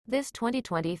This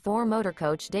 2020 Thor Motor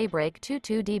Coach Daybreak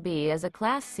 22DB is a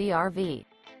Class C RV.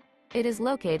 It is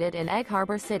located in Egg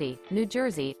Harbor City, New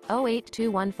Jersey,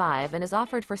 08215 and is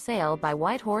offered for sale by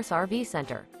White Horse RV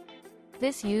Center.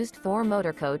 This used Thor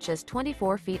Motor Coach is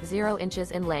 24 feet 0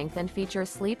 inches in length and features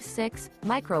Sleep 6,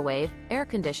 microwave, air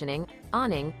conditioning,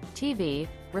 awning, TV,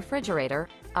 refrigerator,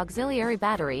 auxiliary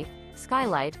battery,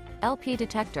 skylight, LP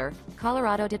detector,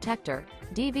 Colorado detector,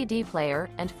 DVD player,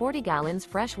 and 40 gallons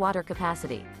fresh water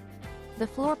capacity. The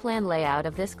floor plan layout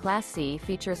of this Class C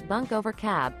features bunk over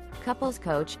cab, couples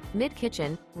coach,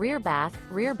 mid-kitchen, rear bath,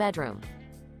 rear bedroom.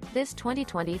 This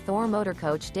 2020 Thor Motor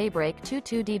Coach Daybreak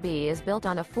 22DB is built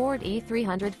on a Ford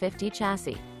E350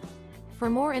 chassis. For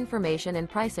more information and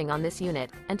pricing on this unit,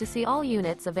 and to see all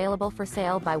units available for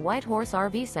sale by White Horse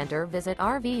RV Center, visit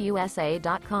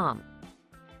RVUSA.com.